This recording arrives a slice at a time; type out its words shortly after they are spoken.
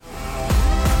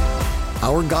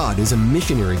Our God is a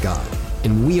missionary God,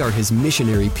 and we are His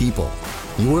missionary people.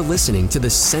 You're listening to The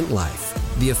Sent Life,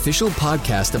 the official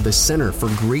podcast of the Center for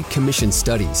Great Commission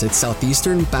Studies at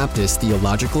Southeastern Baptist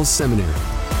Theological Seminary.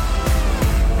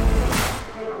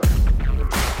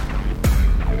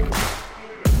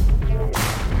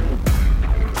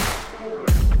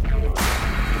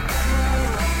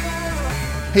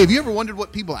 Hey, have you ever wondered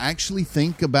what people actually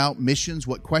think about missions,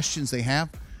 what questions they have?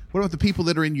 What about the people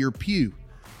that are in your pew?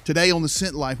 Today on The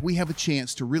Sent Life, we have a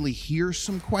chance to really hear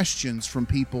some questions from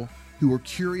people who are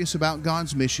curious about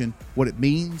God's mission, what it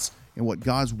means, and what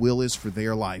God's will is for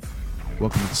their life.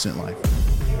 Welcome to The Sent Life.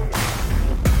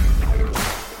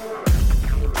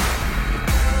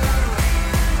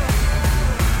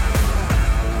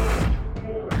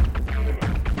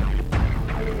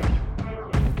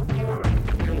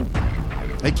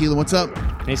 Hey, Keelan, what's up?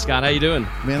 Hey, Scott, how you doing?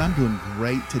 Man, I'm doing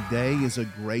great. Today is a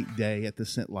great day at the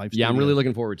Sent Life Studio. Yeah, I'm really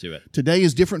looking forward to it. Today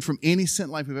is different from any Sent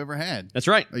Life we've ever had. That's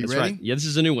right. Are you That's ready? Right. Yeah, this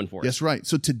is a new one for us. That's right.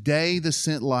 So today, the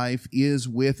Sent Life is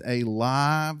with a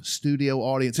live studio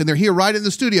audience, and they're here right in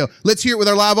the studio. Let's hear it with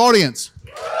our live audience.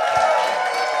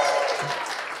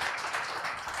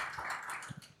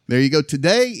 There you go.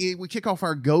 Today, we kick off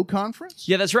our Go Conference.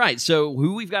 Yeah, that's right. So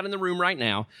who we've got in the room right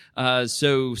now,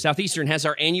 so Southeastern has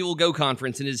our annual Go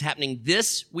Conference, and it is happening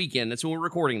this weekend. That's when we're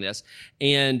recording this.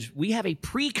 And we have a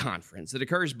pre-conference that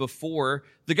occurs before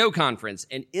the Go Conference.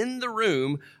 And in the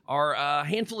room are a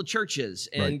handful of churches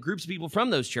and groups of people from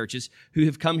those churches who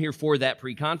have come here for that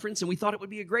pre-conference. And we thought it would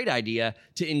be a great idea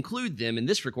to include them in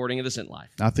this recording of The Sent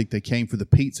Life. I think they came for the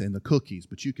pizza and the cookies,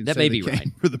 but you can say they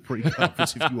came for the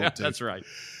pre-conference if you want to. That's right.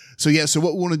 So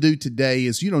what we want to do today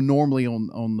is, normally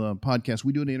on the podcast,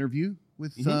 we do an interview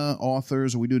with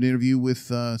authors, or we do an interview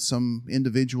with some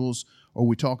individuals, or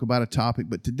we talk about a topic.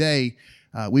 But today,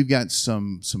 we've got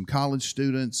some college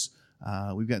students.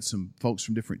 We've got some folks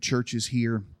from different churches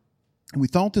here. And we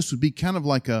thought this would be kind of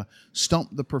like a stump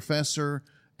the professor,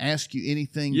 ask you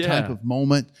anything type of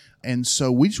moment. And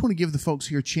so we just want to give the folks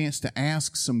here a chance to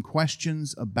ask some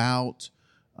questions about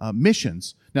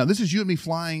missions. Now, this is you and me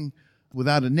flying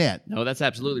without a net. No, that's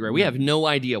absolutely right. We have no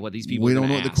idea what these people We are don't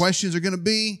going know to what the questions are going to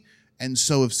be. And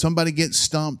so if somebody gets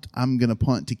stumped, I'm going to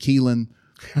punt to Keelan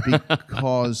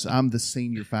because I'm the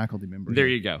senior faculty member. There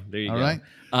here. you go. There you go. All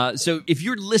right. So if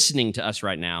you're listening to us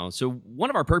right now, so one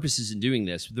of our purposes in doing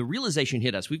this, the realization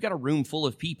hit us. We've got a room full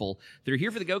of people that are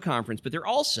here for the Go Conference, but they're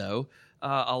also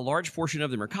a large portion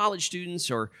of them are college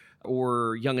students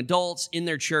or young adults in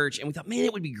their church. And we thought, man,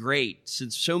 it would be great,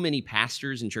 since so many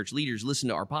pastors and church leaders listen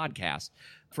to our podcast,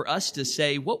 for us to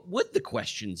say, what would the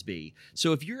questions be?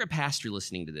 So if you're a pastor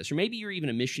listening to this, or maybe you're even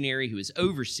a missionary who is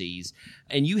overseas,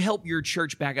 and you help your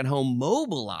church back at home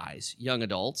mobilize young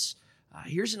adults,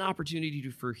 here's an opportunity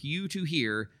for you to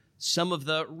hear some of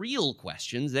the real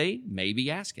questions they may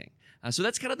be asking. So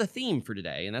that's kind of the theme for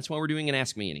today, and that's why we're doing an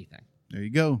Ask Me Anything. There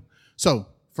you go. So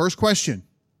first question.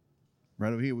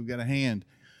 Right over here, we've got a hand.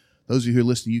 Those of you who are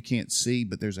listening, you can't see,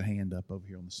 but there's a hand up over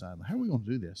here on the sideline. How are we going to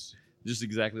do this? Just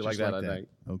exactly like that, I think.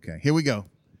 Okay, here we go.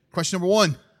 Question number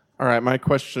one. All right, my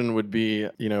question would be,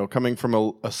 coming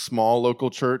from a small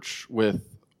local church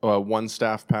with one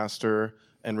staff pastor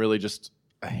and really just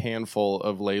a handful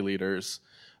of lay leaders,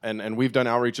 and we've done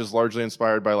outreaches largely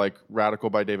inspired by like Radical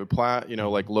by David Platt,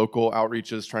 like local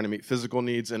outreaches trying to meet physical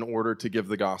needs in order to give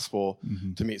the gospel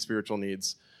to meet spiritual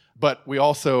needs. But we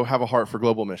also have a heart for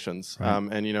global missions, right.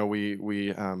 And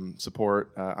we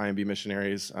support IMB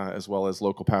missionaries as well as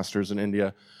local pastors in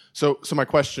India. So my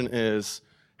question is,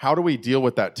 how do we deal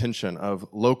with that tension of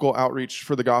local outreach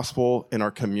for the gospel in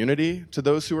our community to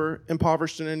those who are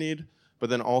impoverished and in need, but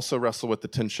then also wrestle with the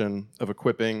tension of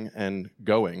equipping and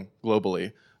going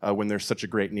globally when there's such a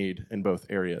great need in both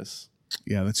areas?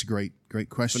 Yeah, that's a great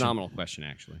question. Phenomenal question,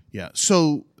 actually. Yeah.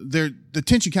 So the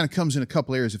tension kind of comes in a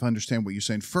couple areas, if I understand what you're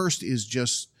saying. First is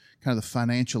just kind of the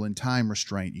financial and time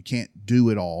restraint. You can't do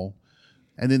it all.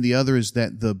 And then the other is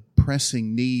that the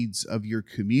pressing needs of your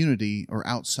community are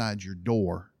outside your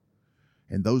door.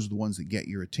 And those are the ones that get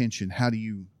your attention. How do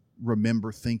you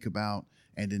remember, think about,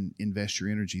 and invest your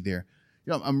energy there?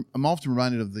 I'm often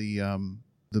reminded of the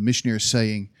missionary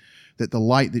saying that the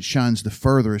light that shines the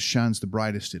furthest shines the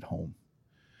brightest at home,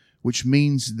 which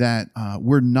means that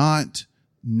we're not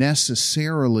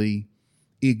necessarily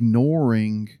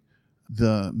ignoring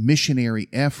the missionary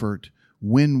effort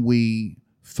when we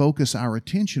focus our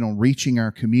attention on reaching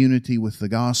our community with the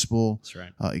gospel. That's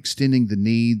right. Extending the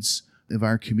needs of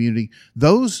our community.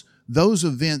 Those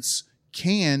events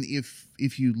can,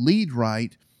 if you lead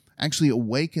right, actually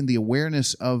awaken the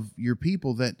awareness of your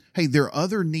people that, hey, there are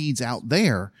other needs out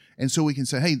there. And so we can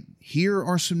say, hey, here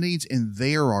are some needs and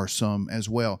there are some as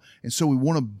well. And so we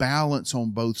want to balance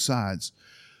on both sides.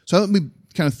 So let me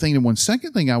kind of think of one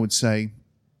second thing I would say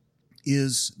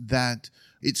is that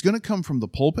it's going to come from the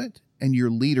pulpit and your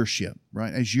leadership,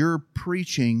 right? As you're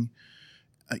preaching,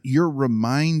 you're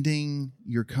reminding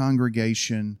your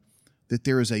congregation that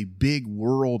there is a big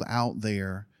world out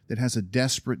there that has a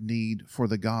desperate need for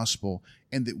the gospel,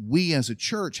 and that we as a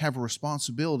church have a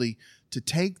responsibility to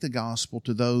take the gospel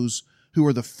to those who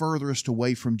are the furthest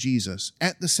away from Jesus.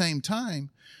 At the same time,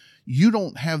 you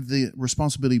don't have the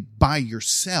responsibility by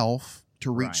yourself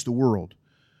to reach the world,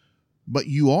 but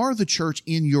you are the church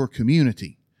in your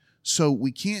community. So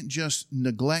we can't just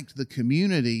neglect the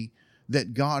community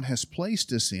that God has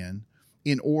placed us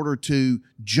in order to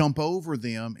jump over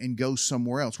them and go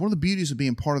somewhere else. One of the beauties of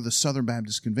being part of the Southern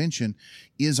Baptist Convention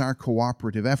is our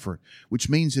cooperative effort, which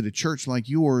means that a church like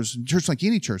yours, a church like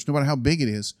any church, no matter how big it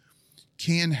is,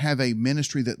 can have a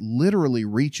ministry that literally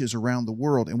reaches around the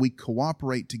world, and we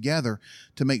cooperate together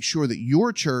to make sure that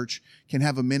your church can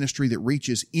have a ministry that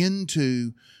reaches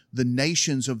into the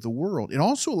nations of the world. It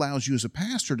also allows you as a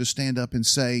pastor to stand up and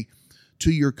say to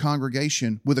your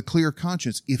congregation with a clear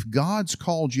conscience, if God's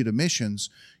called you to missions,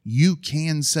 you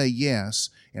can say yes,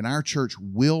 and our church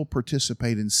will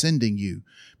participate in sending you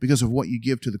because of what you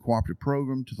give to the cooperative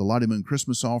program, to the Lottie Moon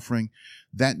Christmas offering.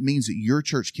 That means that your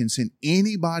church can send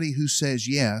anybody who says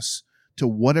yes to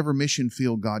whatever mission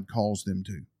field God calls them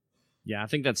to. Yeah, I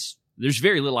think there's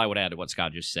very little I would add to what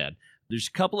Scott just said. There's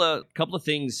a couple of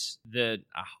things that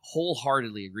I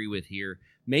wholeheartedly agree with here.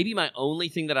 Maybe my only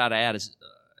thing that I'd add is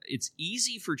it's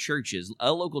easy for churches,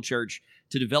 a local church,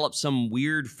 to develop some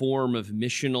weird form of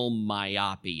missional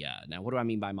myopia. Now, what do I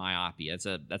mean by myopia?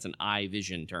 That's an eye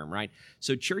vision term, right?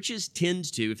 So churches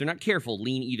tend to, if they're not careful,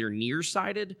 lean either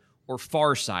nearsighted or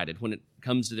farsighted when it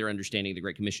comes to their understanding of the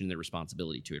Great Commission and their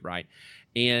responsibility to it, right?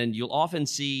 And you'll often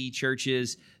see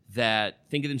churches that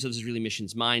think of themselves as really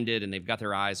missions-minded, and they've got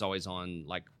their eyes always on,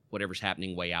 like, whatever's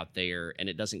happening way out there, and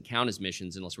it doesn't count as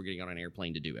missions unless we're getting on an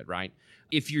airplane to do it, right?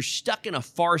 If you're stuck in a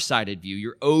far-sighted view,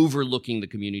 you're overlooking the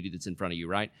community that's in front of you,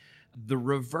 right? The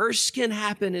reverse can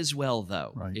happen as well,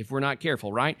 though, if we're not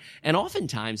careful, right? And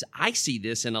oftentimes, I see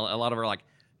this in a lot of our, like,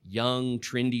 young,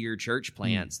 trendier church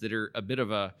plants that are a bit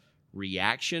of a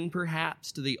reaction,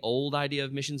 perhaps, to the old idea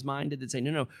of missions-minded that say,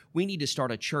 no, we need to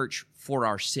start a church for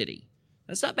our city.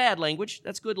 That's not bad language.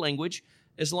 That's good language,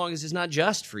 as long as it's not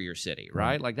just for your city,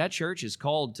 right? Like, that church is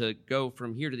called to go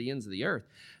from here to the ends of the earth.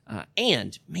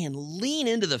 And, man, lean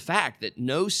into the fact that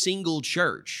no single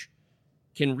church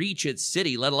can reach its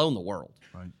city, let alone the world.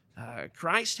 Right.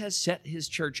 Christ has set his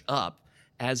church up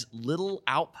as little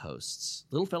outposts,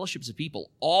 little fellowships of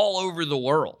people all over the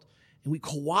world. And we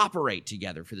cooperate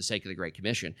together for the sake of the Great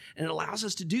Commission. And it allows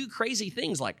us to do crazy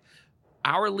things like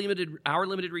our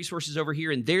limited resources over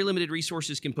here and their limited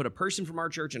resources can put a person from our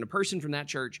church and a person from that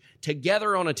church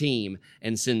together on a team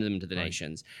and send them to the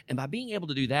nations. And by being able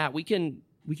to do that, we can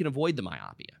avoid the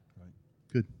myopia. Right.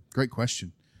 Good. Great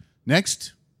question.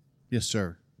 Next. Yes,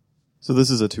 sir. So this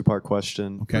is a two-part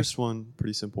question. Okay. First one,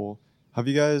 pretty simple. Have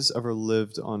you guys ever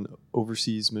lived on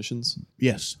overseas missions?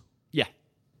 Yes. Yeah.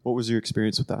 What was your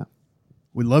experience with that?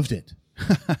 We loved it.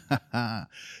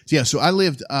 Yeah, so I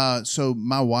lived, so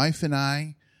my wife and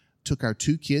I took our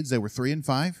two kids, they were 3 and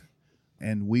 5,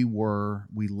 and we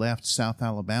left South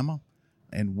Alabama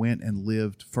and went and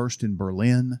lived first in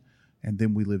Berlin, and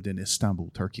then we lived in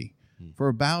Istanbul, Turkey, for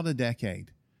about a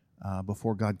decade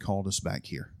before God called us back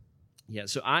here. Yeah,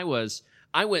 so I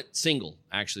went single,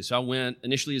 actually. So I went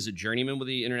initially as a journeyman with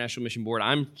the International Mission Board.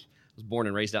 I was born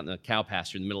and raised out in the cow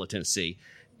pasture in the middle of Tennessee,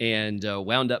 and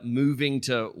wound up moving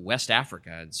to West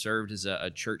Africa and served as a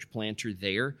church planter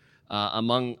there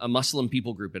among a Muslim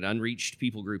people group, an unreached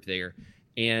people group there,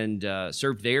 and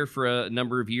served there for a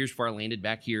number of years before I landed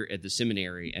back here at the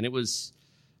seminary. And it was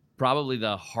probably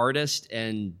the hardest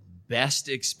and best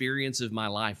experience of my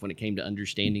life when it came to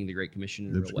understanding the Great Commission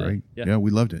in a real way. Great. Yeah,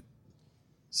 we loved it.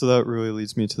 So that really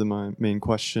leads me to my main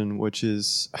question, which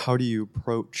is how do you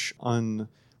approach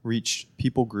unreached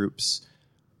people groups?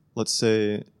 Let's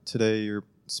say today you're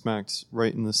smacked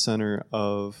right in the center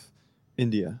of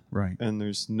India, right? And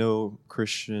there's no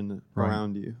Christian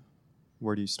around you.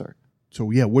 Where do you start?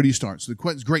 So, yeah, where do you start? So,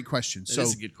 great question. That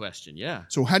is a good question, yeah.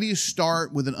 So, how do you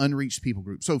start with an unreached people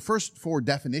group? So, first, for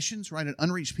definitions, right, an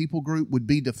unreached people group would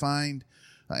be defined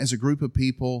as a group of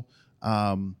people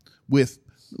with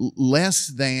less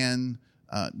than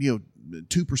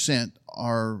 2%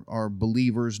 are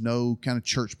believers, no kind of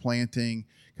church planting,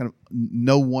 kind of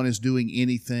no one is doing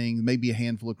anything, maybe a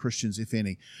handful of Christians, if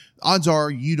any. Odds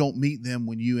are you don't meet them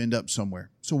when you end up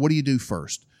somewhere. So what do you do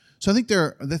first? So I think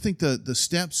the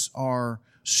steps are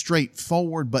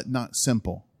straightforward but not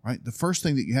simple, right? The first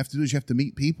thing that you have to do is you have to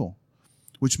meet people,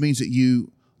 which means that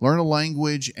you learn a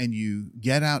language and you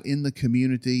get out in the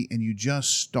community and you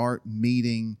just start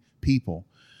meeting people.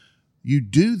 You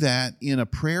do that in a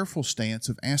prayerful stance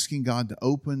of asking God to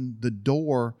open the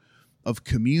door of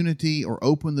community or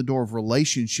open the door of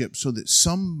relationship so that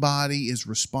somebody is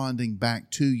responding back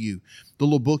to you. The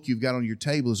little book you've got on your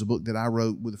table is a book that I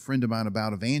wrote with a friend of mine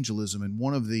about evangelism, and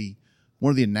one of the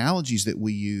analogies that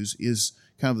we use is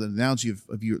kind of the analogy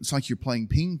of you. It's like you're playing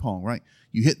ping pong, right?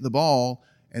 You hit the ball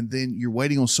and then you're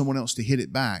waiting on someone else to hit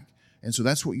it back. And so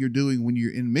that's what you're doing when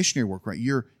you're in missionary work, right?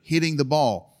 You're hitting the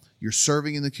ball. You're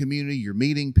serving in the community. You're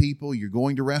meeting people. You're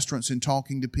going to restaurants and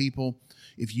talking to people.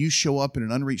 If you show up in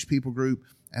an unreached people group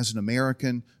as an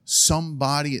American,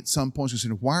 somebody at some point is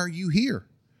going to say, why are you here?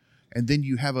 And then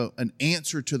you have an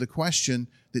answer to the question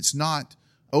that's not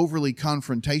overly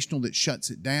confrontational, that shuts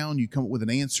it down. You come up with an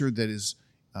answer that is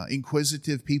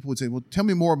inquisitive. People would say, well, tell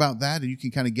me more about that. And you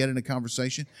can kind of get in a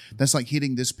conversation. That's like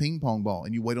hitting this ping pong ball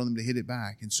and you wait on them to hit it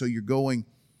back. And so you're going,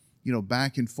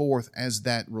 back and forth as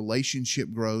that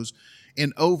relationship grows.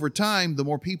 And over time, the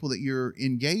more people that you're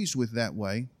engaged with that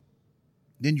way,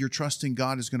 then you're trusting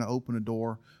God is going to open a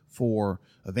door for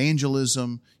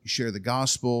evangelism. You share the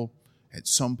gospel. At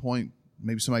some point,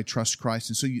 maybe somebody trusts Christ.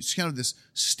 And so it's kind of this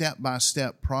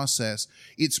step-by-step process.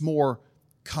 It's more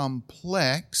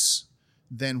complex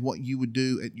than what you would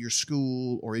do at your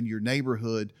school or in your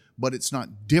neighborhood, but it's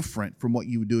not different from what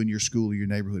you would do in your school or your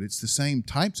neighborhood. It's the same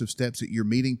types of steps that you're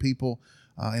meeting people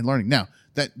and learning. Now,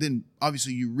 that then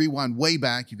obviously you rewind way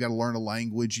back. You've got to learn a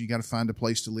language. You got to find a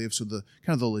place to live. So the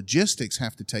kind of the logistics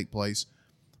have to take place,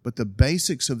 but the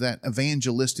basics of that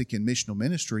evangelistic and missional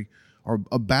ministry are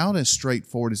about as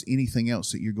straightforward as anything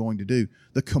else that you're going to do.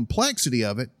 The complexity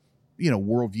of it,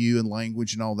 worldview and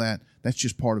language and all that, that's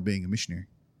just part of being a missionary.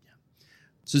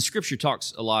 So Scripture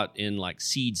talks a lot in like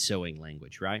seed sowing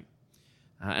language, right?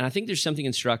 And I think there's something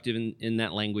instructive in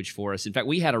that language for us. In fact,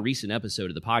 we had a recent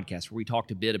episode of the podcast where we talked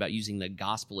a bit about using the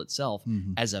gospel itself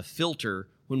as a filter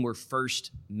when we're first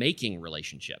making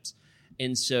relationships.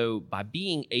 And so by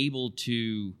being able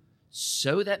to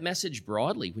sow that message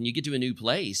broadly, when you get to a new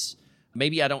place,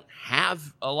 maybe I don't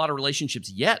have a lot of relationships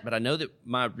yet, but I know that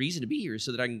my reason to be here is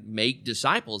so that I can make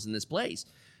disciples in this place.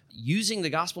 Using the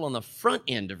gospel on the front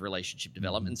end of relationship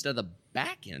development instead of the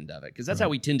back end of it, because that's how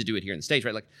we tend to do it here in the States,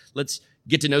 right? Like, let's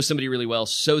get to know somebody really well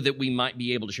so that we might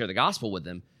be able to share the gospel with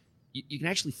them. You can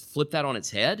actually flip that on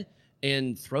its head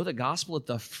and throw the gospel at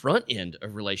the front end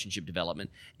of relationship development.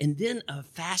 And then a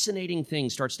fascinating thing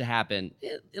starts to happen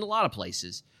in a lot of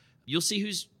places. You'll see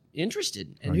who's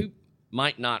interested and who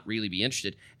might not really be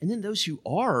interested. And then those who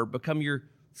are become your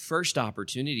first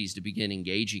opportunities to begin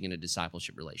engaging in a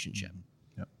discipleship relationship.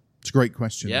 It's a great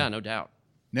question. Yeah, no doubt.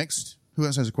 Next, who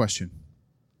else has a question?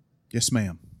 Yes,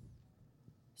 ma'am.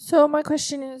 So my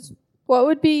question is, what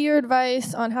would be your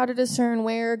advice on how to discern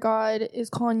where God is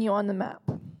calling you on the map?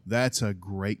 That's a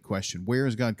great question. Where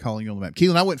is God calling you on the map?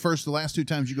 Keelan, I went first the last two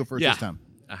times. You go first this time.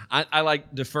 I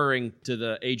like deferring to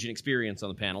the age and experience on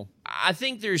the panel. I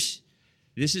think this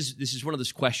is one of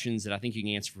those questions that I think you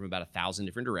can answer from about 1,000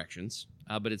 different directions,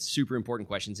 but it's super important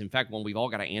questions. In fact, one we've all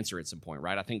got to answer at some point,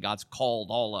 right? I think God's called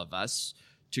all of us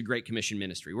to Great Commission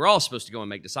ministry. We're all supposed to go and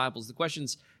make disciples. The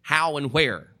question's how and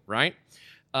where, right?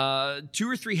 2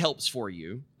 or 3 helps for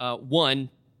you. 1,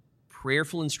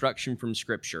 prayerful instruction from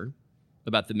Scripture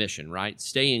about the mission, right?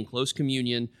 Stay in close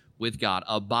communion with God.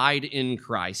 Abide in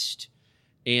Christ.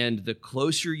 And the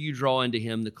closer you draw into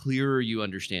Him, the clearer you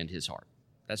understand His heart.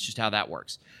 That's just how that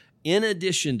works. In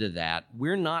addition to that,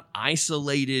 we're not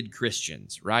isolated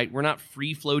Christians, right? We're not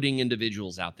free-floating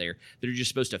individuals out there that are just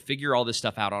supposed to figure all this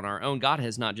stuff out on our own. God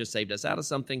has not just saved us out of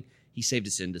something, He saved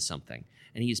us into something.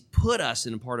 And He's put us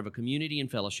in a part of a community and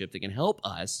fellowship that can help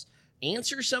us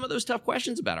answer some of those tough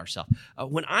questions about ourselves.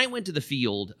 When I went to the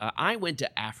field, I went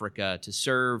to Africa to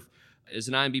serve as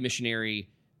an IMB missionary,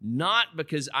 not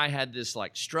because I had this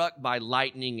like struck by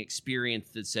lightning experience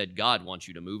that said, God wants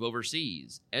you to move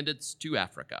overseas, and it's to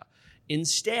Africa.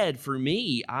 Instead, for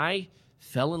me, I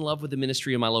fell in love with the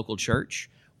ministry of my local church,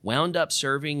 wound up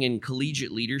serving in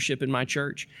collegiate leadership in my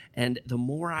church, and the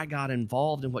more I got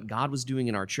involved in what God was doing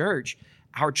in our church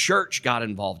got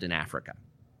involved in Africa.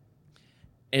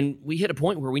 And we hit a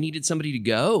point where we needed somebody to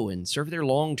go and serve there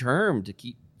long term to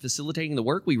keep facilitating the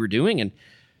work we were doing. And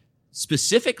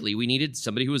specifically, we needed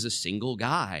somebody who was a single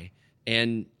guy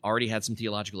and already had some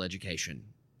theological education.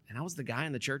 And I was the guy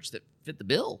in the church that fit the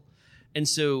bill. And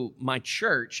so my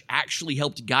church actually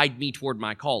helped guide me toward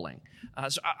my calling.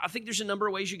 So I think there's a number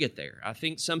of ways you get there. I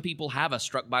think some people have a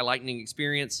struck by lightning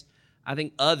experience. I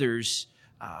think others,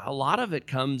 a lot of it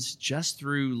comes just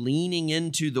through leaning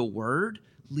into the Word,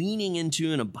 leaning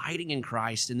into and abiding in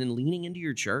Christ, and then leaning into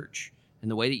your church and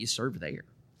the way that you serve there.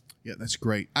 Yeah, that's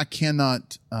great. I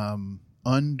cannot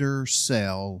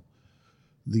undersell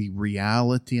the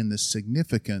reality and the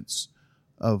significance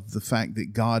of the fact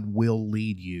that God will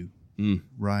lead you,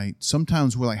 right?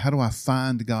 Sometimes we're like, how do I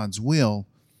find God's will?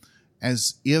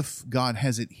 As if God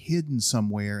has it hidden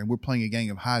somewhere and we're playing a game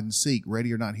of hide and seek,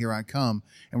 ready or not, here I come,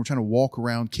 and we're trying to walk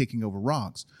around kicking over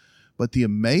rocks. But the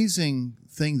amazing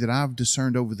thing that I've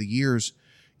discerned over the years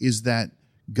is that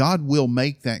God will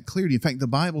make that clear to you. In fact, the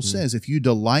Bible says, if you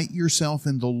delight yourself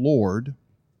in the Lord,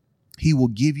 He will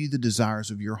give you the desires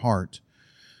of your heart.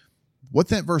 What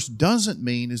that verse doesn't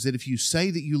mean is that if you say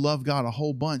that you love God a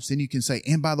whole bunch, then you can say,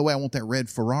 and by the way, I want that red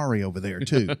Ferrari over there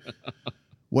too.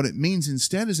 What it means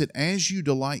instead is that as you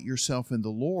delight yourself in the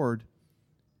Lord,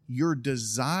 your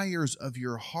desires of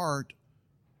your heart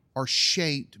are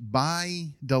shaped by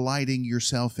delighting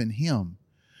yourself in Him,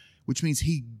 which means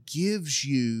He gives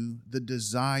you the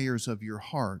desires of your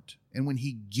heart. And when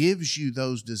He gives you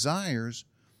those desires,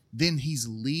 then He's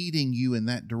leading you in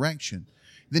that direction.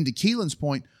 Then to Keelan's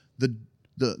point,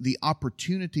 the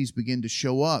opportunities begin to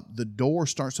show up. The door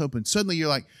starts open. Suddenly you're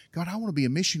like, God, I want to be a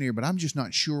missionary, but I'm just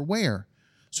not sure where.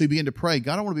 So you begin to pray,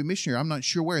 God, I want to be a missionary. I'm not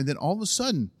sure where. And then all of a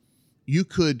sudden, you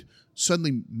could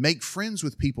suddenly make friends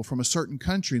with people from a certain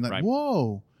country. And like,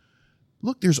 whoa,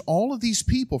 look, there's all of these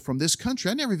people from this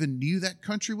country. I never even knew that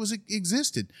country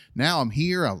existed. Now I'm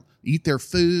here. I'll eat their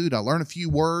food. I learn a few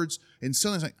words. And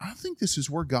suddenly it's like, I think this is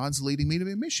where God's leading me to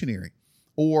be a missionary.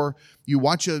 Or you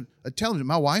watch a television.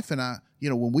 My wife and I,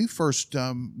 when we first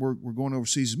were going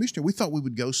overseas as missionary, we thought we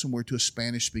would go somewhere to a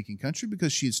Spanish-speaking country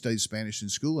because she had studied Spanish in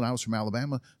school and I was from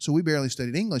Alabama, so we barely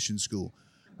studied English in school.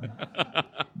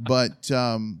 But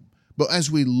as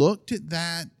we looked at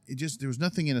that, there was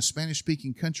nothing in a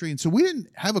Spanish-speaking country, and so we didn't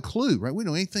have a clue, right? We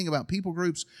didn't know anything about people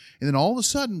groups, and then all of a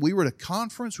sudden, we were at a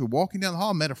conference. We were walking down the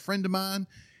hall, met a friend of mine.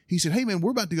 He said, hey, man,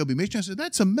 we're about to go be missionaries. I said,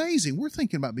 that's amazing. We're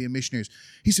thinking about being missionaries.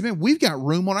 He said, man, we've got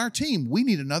room on our team. We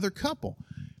need another couple.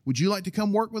 Would you like to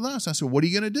come work with us? I said, what are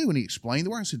you going to do? And he explained the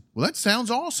work. I said, well, that sounds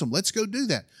awesome. Let's go do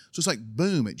that. So it's like,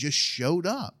 boom, it just showed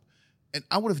up. And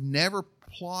I would have never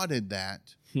plotted that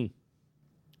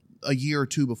a year or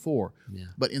two before. Yeah.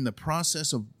 But in the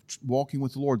process of walking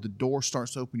with the Lord, the door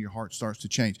starts to open, your heart starts to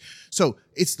change. So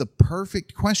it's the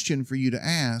perfect question for you to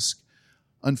ask.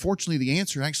 Unfortunately, the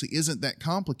answer actually isn't that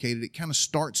complicated. It kind of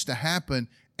starts to happen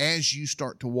as you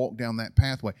start to walk down that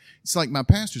pathway. It's like my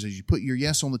pastor says, you put your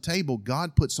yes on the table,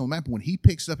 God puts it on the map. And when He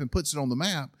picks it up and puts it on the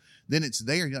map, then it's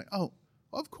there. You're like, oh,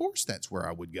 of course that's where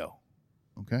I would go.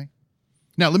 Okay?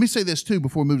 Now, let me say this too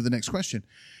before we move to the next question.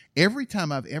 Every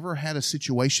time I've ever had a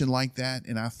situation like that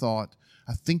and I thought,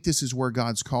 I think this is where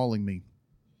God's calling me,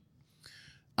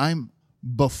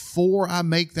 before I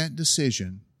make that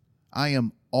decision, I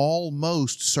am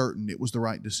almost certain it was the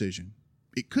right decision.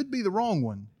 It could be the wrong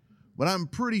one, but I'm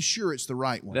pretty sure it's the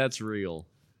right one. That's real.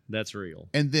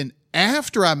 And then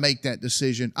after I make that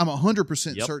decision, I'm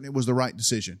 100% certain it was the right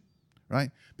decision,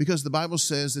 right? Because the Bible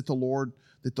says that the Lord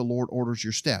orders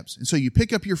your steps. And so you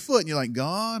pick up your foot and you're like,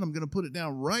 God, I'm going to put it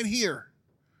down right here.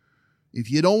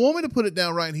 If you don't want me to put it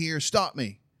down right here, stop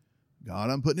me. God,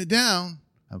 I'm putting it down.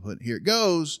 Here it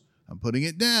goes. I'm putting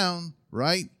it down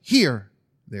right here.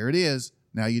 There it is.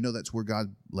 Now you know that's where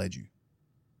God led you.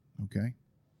 Okay?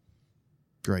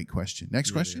 Great question.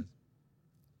 Next question?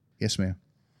 Yes, ma'am.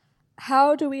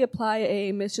 How do we apply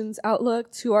a missions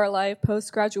outlook to our life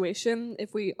post-graduation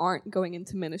if we aren't going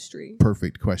into ministry?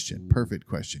 Perfect question.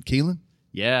 Keelan?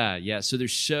 Yeah. So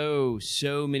there's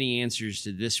so many answers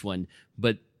to this one,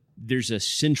 but there's a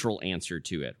central answer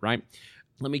to it, right?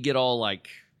 Let me get all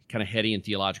kind of heady and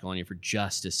theological on you for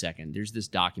just a second. There's this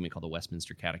document called the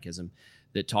Westminster Catechism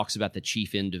that talks about the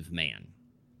chief end of man,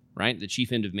 right? The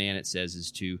chief end of man, it says,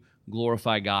 is to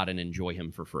glorify God and enjoy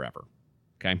Him for forever,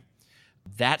 okay?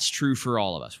 That's true for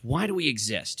all of us. Why do we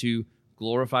exist? To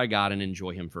glorify God and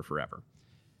enjoy Him for forever.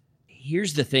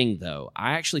 Here's the thing, though.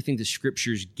 I actually think the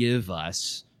Scriptures give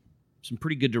us some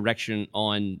pretty good direction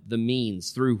on the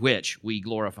means through which we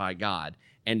glorify God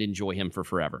and enjoy Him for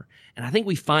forever. And I think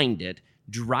we find it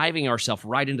driving ourselves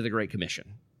right into the Great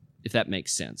Commission, if that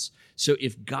makes sense. So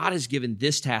if God has given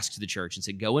this task to the church and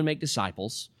said, go and make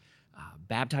disciples,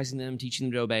 baptizing them, teaching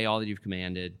them to obey all that you've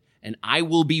commanded, and I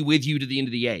will be with you to the end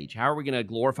of the age. How are we going to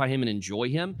glorify Him and enjoy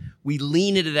Him? We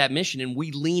lean into that mission, and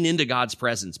we lean into God's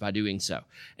presence by doing so.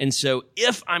 And so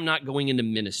if I'm not going into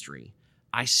ministry,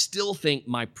 I still think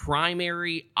my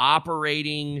primary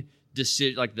operating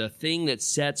decision, like the thing that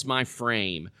sets my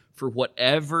frame for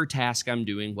whatever task I'm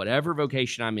doing, whatever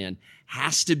vocation I'm in,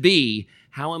 has to be,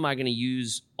 how am I going to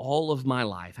use all of my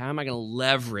life? How am I going to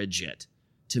leverage it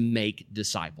to make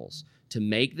disciples, to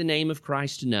make the name of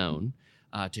Christ known,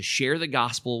 to share the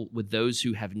gospel with those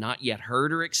who have not yet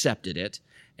heard or accepted it,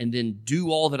 and then do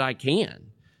all that I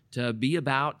can to be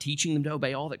about teaching them to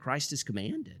obey all that Christ has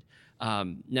commanded.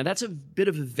 Now, that's a bit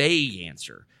of a vague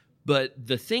answer, but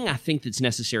the thing I think that's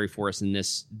necessary for us in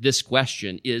this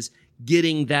question is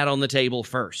getting that on the table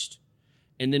first.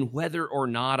 And then whether or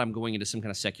not I'm going into some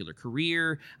kind of secular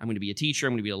career, I'm going to be a teacher,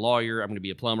 I'm going to be a lawyer, I'm going to be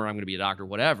a plumber, I'm going to be a doctor,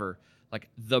 whatever, like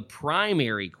the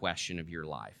primary question of your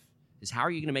life is, how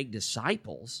are you going to make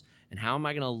disciples, and how am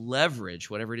I going to leverage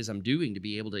whatever it is I'm doing to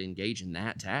be able to engage in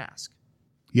that task?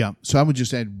 Yeah. So I would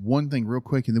just add one thing real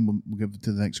quick, and then we'll go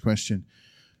to the next question.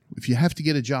 If you have to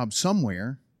get a job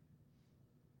somewhere,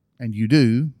 and you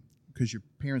do, because your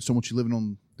parents don't want you living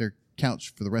on their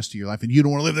couch for the rest of your life, and you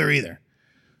don't want to live there either,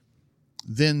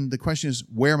 then the question is,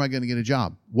 where am I going to get a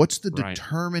job? What's the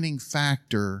determining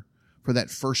factor for that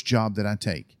first job that I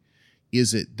take?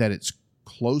 Is it that it's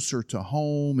closer to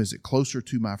home? Is it closer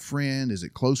to my friend? Is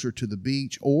it closer to the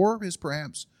beach? Or is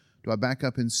perhaps, do I back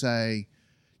up and say,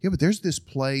 yeah, but there's this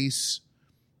place,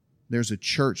 there's a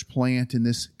church plant in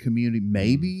this community.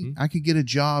 Maybe I could get a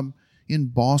job in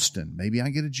Boston. Maybe I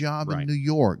get a job in New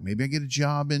York. Maybe I get a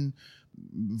job in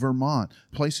Vermont,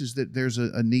 places that there's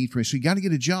a need for me. So you got to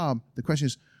get a job. The question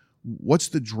is, what's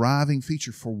the driving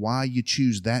feature for why you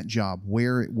choose that job,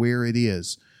 where it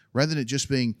is, rather than it just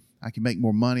being, I can make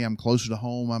more money, I'm closer to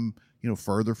home, I'm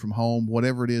further from home,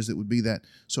 whatever it is that would be that.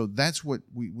 So that's what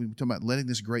we talk about, letting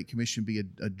this Great Commission be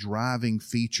a driving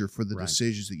feature for the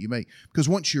decisions that you make. Because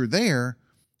once you're there,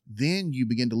 then you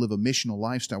begin to live a missional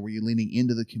lifestyle where you're leaning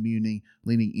into the community,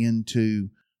 leaning into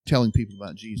telling people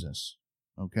about Jesus.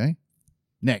 Okay?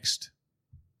 Next.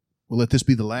 We'll let this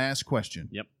be the last question.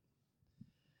 Yep.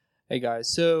 Hey guys,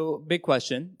 so big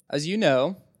question. As you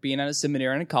know, being at a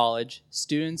seminary and a college,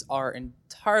 students are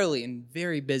entirely and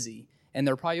very busy, and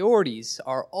their priorities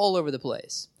are all over the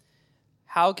place.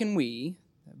 How can we,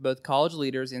 both college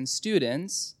leaders and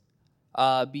students,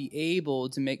 be able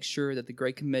to make sure that the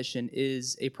Great Commission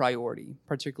is a priority,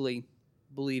 particularly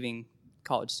believing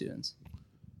college students?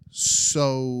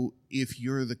 So if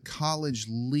you're the college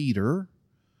leader,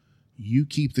 you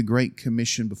keep the Great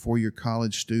Commission before your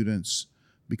college students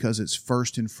because it's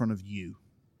first in front of you.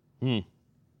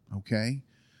 Okay?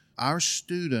 Our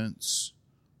students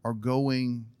are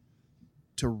going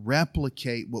to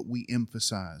replicate what we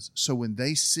emphasize. So when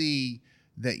they see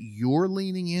that you're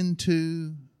leaning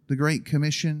into the Great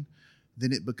Commission,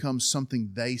 then it becomes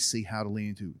something they see how to lean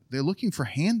into. They're looking for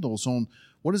handles on,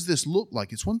 what does this look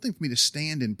like? It's one thing for me to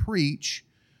stand and preach,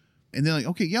 and they're like,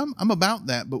 okay, yeah, I'm about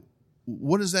that, but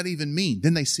what does that even mean?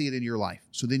 Then they see it in your life.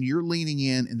 So then you're leaning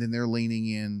in, and then they're leaning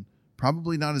in,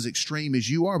 probably not as extreme as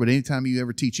you are, but anytime you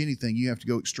ever teach anything, you have to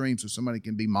go extreme so somebody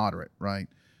can be moderate, right?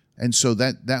 And so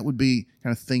that would be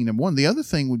kind of thing number one. The other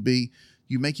thing would be,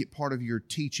 you make it part of your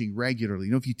teaching regularly.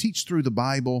 If you teach through the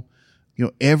Bible,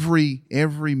 every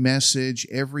message,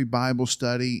 every Bible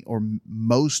study, or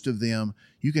most of them,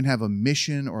 you can have a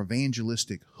mission or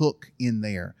evangelistic hook in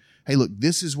there. Hey, look,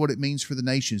 this is what it means for the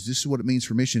nations. This is what it means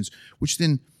for missions, which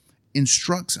then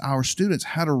instructs our students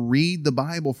how to read the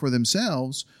Bible for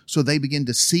themselves so they begin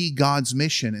to see God's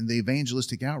mission and the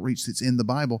evangelistic outreach that's in the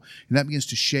Bible, and that begins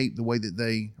to shape the way that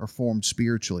they are formed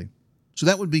spiritually. So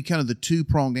that would be kind of the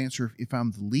two-pronged answer if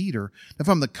I'm the leader. If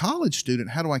I'm the college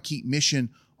student, how do I keep mission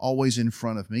always in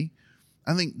front of me?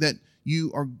 I think that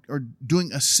you are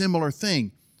doing a similar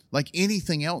thing. Like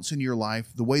anything else in your life,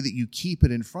 the way that you keep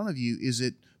it in front of you is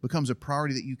it becomes a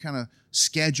priority that you kind of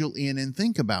schedule in and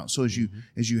think about. So as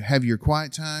you have your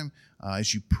quiet time,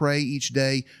 as you pray each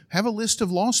day, have a list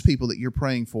of lost people that you're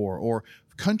praying for, or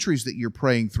countries that you're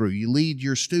praying through. You lead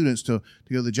your students to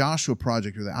go to the Joshua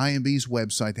Project or the IMB's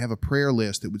website to have a prayer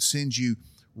list that would send you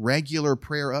regular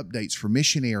prayer updates for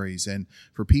missionaries and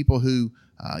for people who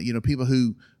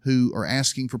are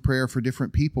asking for prayer for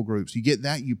different people groups. You get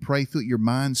that, you pray through it, your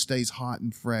mind stays hot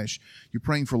and fresh. You're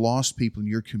praying for lost people in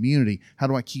your community. How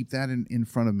do I keep that in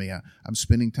front of me? I'm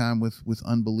spending time with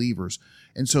unbelievers.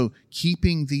 And so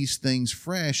keeping these things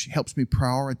fresh helps me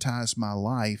prioritize my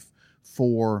life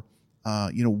for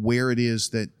where it is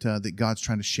that God's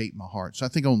trying to shape my heart. So I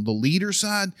think on the leader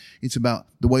side, it's about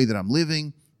the way that I'm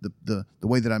living, the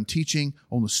way that I'm teaching.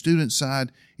 On the student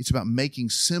side, it's about making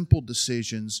simple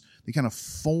decisions that kind of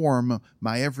form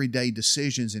my everyday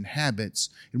decisions and habits.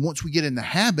 And once we get in the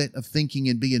habit of thinking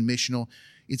and being missional,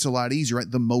 it's a lot easier,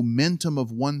 right? The momentum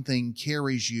of one thing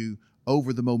carries you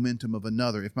over the momentum of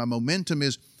another. If my momentum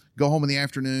is go home in the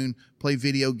afternoon, play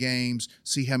video games,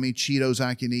 see how many Cheetos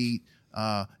I can eat,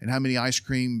 and how many ice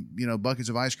cream, buckets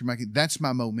of ice cream I can, that's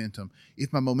my momentum.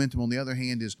 If my momentum, on the other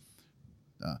hand, is,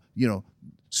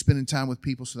 spending time with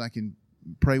people so that I can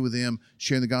pray with them,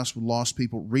 sharing the gospel with lost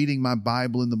people, reading my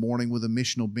Bible in the morning with a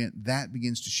missional bent, that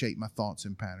begins to shape my thoughts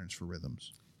and patterns for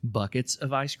rhythms. Buckets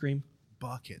of ice cream?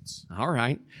 Buckets. All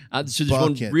right. So there's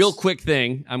one real quick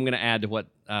thing I'm going to add to what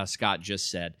Scott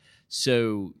just said.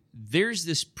 So there's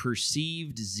this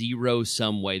perceived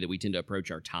zero-sum way that we tend to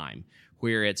approach our time,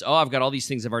 where it's, I've got all these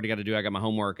things I've already got to do. I got my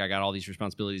homework. I got all these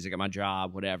responsibilities. I got my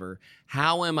job, whatever.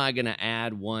 How am I going to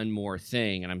add one more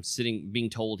thing? And I'm being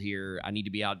told here, I need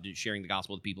to be out sharing the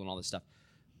gospel with people and all this stuff.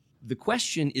 The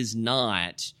question is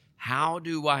not, how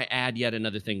do I add yet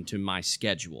another thing to my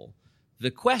schedule?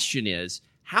 The question is,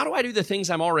 how do I do the things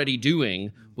I'm already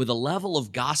doing with a level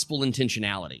of gospel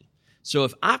intentionality? So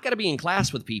if I've got to be in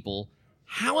class with people,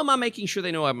 how am I making sure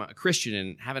they know I'm a Christian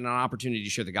and having an opportunity to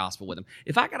share the gospel with them?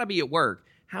 If I got to be at work,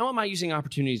 how am I using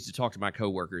opportunities to talk to my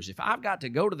coworkers? If I've got to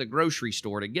go to the grocery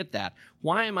store to get that,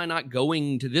 why am I not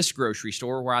going to this grocery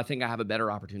store where I think I have a better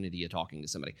opportunity of talking to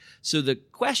somebody? So the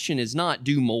question is not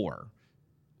do more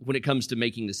when it comes to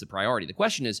making this a priority. The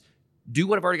question is do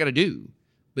what I've already got to do,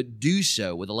 but do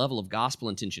so with a level of gospel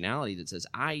intentionality that says,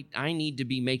 I need to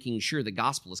be making sure the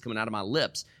gospel is coming out of my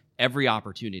lips every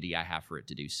opportunity I have for it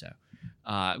to do so.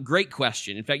 Great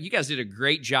question. In fact, you guys did a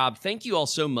great job. Thank you all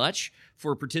so much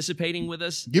for participating with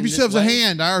us. Give yourselves a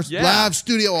hand, our live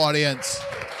studio audience.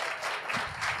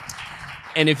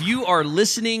 And if you are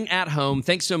listening at home,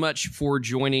 thanks so much for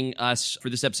joining us for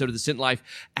this episode of The Sent Life.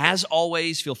 As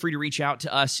always, feel free to reach out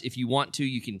to us if you want to.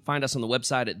 You can find us on the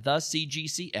website at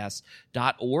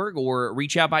thecgcs.org or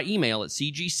reach out by email at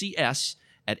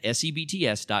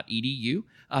cgcs@sebts.edu.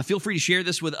 Feel free to share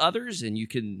this with others, and you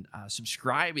can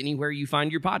subscribe anywhere you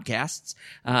find your podcasts.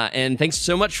 And thanks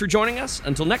so much for joining us.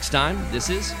 Until next time, this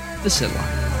is The Sent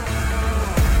Life.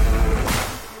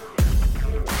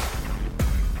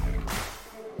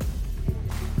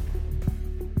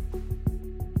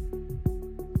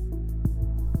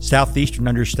 Southeastern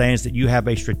understands that you have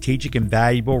a strategic and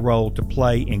valuable role to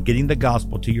play in getting the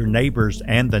gospel to your neighbors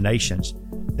and the nations.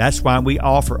 That's why we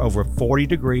offer over 40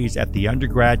 degrees at the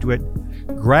undergraduate,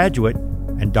 graduate,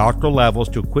 and doctoral levels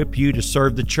to equip you to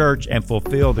serve the church and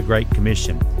fulfill the Great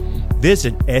Commission.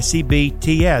 Visit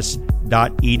sebts.edu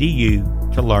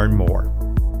to learn more.